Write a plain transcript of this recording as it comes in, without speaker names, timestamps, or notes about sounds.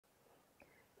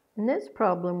In this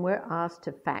problem, we're asked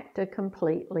to factor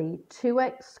completely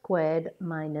 2x squared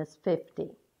minus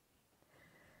 50.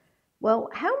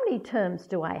 Well, how many terms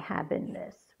do I have in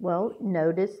this? Well,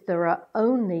 notice there are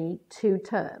only 2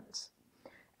 terms.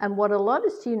 And what a lot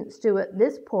of students do at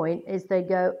this point is they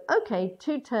go, okay,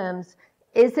 2 terms,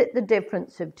 is it the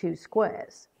difference of 2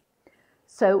 squares?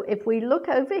 So if we look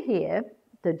over here,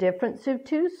 the difference of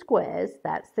 2 squares,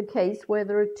 that's the case where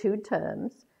there are 2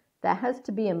 terms. There has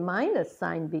to be a minus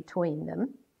sign between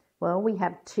them. Well, we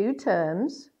have 2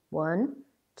 terms, 1,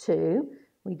 2.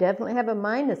 We definitely have a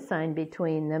minus sign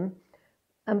between them.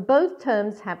 And both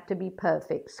terms have to be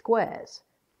perfect squares.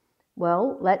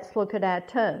 Well, let's look at our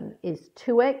term. Is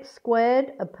 2x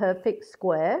squared a perfect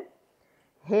square?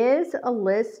 Here's a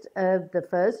list of the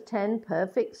first 10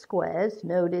 perfect squares.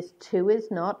 Notice 2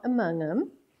 is not among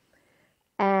them.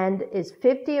 And is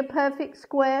 50 a perfect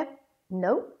square?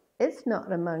 Nope. It's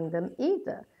not among them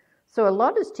either. So a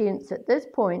lot of students at this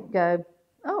point go,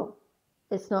 oh,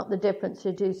 it's not the difference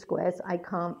of 2 squares, I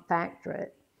can't factor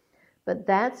it. But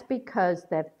that's because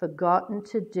they've forgotten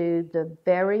to do the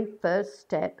very first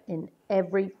step in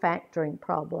every factoring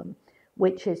problem,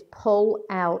 which is pull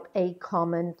out a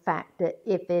common factor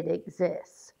if it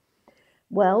exists.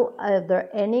 Well, are there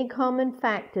any common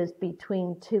factors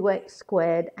between 2x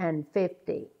squared and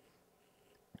 50?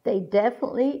 They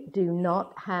definitely do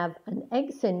not have an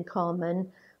x in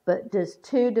common, but does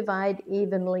 2 divide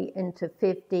evenly into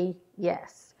 50?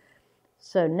 Yes.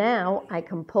 So now I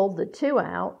can pull the 2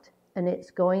 out, and it's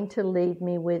going to leave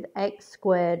me with x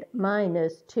squared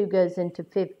minus 2 goes into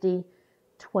 50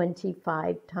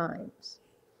 25 times.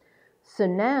 So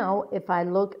now if I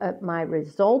look at my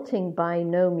resulting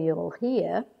binomial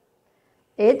here,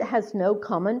 it has no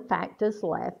common factors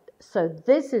left. So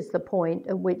this is the point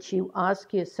at which you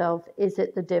ask yourself, is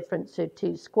it the difference of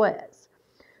 2 squares?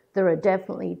 There are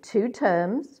definitely 2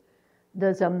 terms.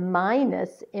 There's a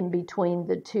minus in between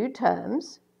the 2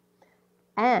 terms.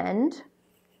 And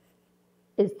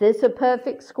is this a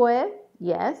perfect square?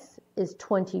 Yes. Is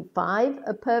 25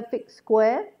 a perfect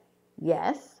square?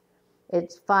 Yes.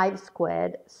 It's 5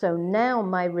 squared. So now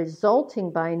my resulting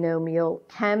binomial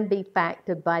can be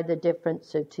factored by the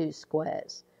difference of 2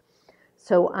 squares.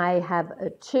 So I have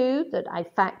a 2 that I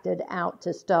factored out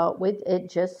to start with. It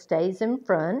just stays in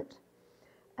front.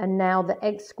 And now the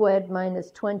x squared minus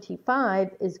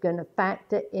 25 is going to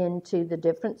factor into the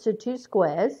difference of 2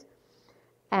 squares.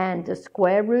 And the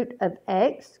square root of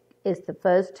x is the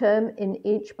first term in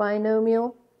each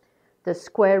binomial. The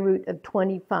square root of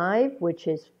 25, which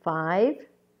is 5,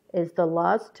 is the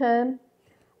last term.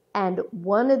 And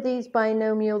one of these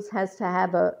binomials has to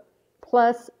have a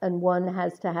plus and one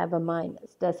has to have a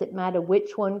minus. Does it matter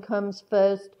which one comes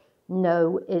first?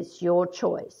 No, it's your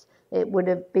choice. It would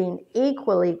have been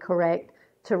equally correct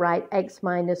to write x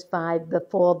minus 5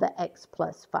 before the x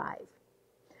plus 5.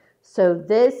 So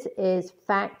this is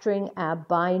factoring our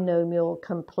binomial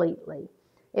completely.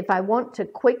 If I want to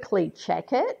quickly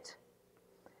check it,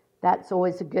 that's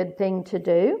always a good thing to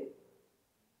do.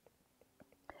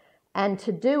 And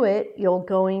to do it, you're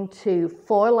going to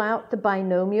FOIL out the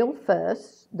binomial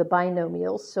first, the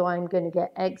binomials. So I'm going to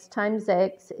get x times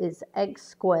x is x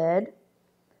squared.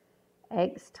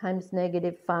 X times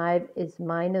negative 5 is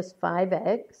minus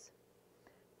 5x.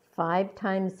 5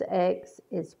 times x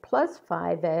is plus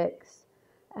 5x.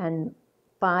 And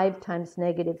 5 times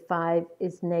negative 5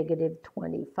 is negative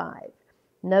 25.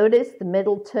 Notice the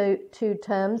middle two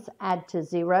terms add to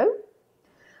 0.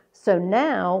 So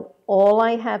now all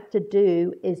I have to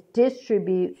do is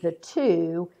distribute the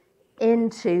 2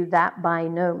 into that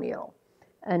binomial.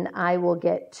 And I will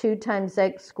get 2 times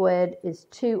x squared is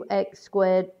 2x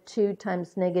squared. 2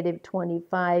 times negative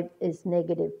 25 is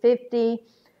negative 50.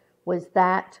 Was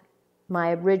that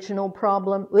my original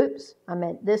problem? Oops, I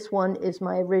meant this one is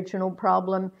my original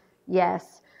problem.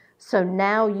 Yes. So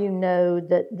now you know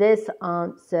that this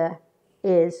answer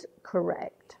is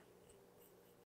correct.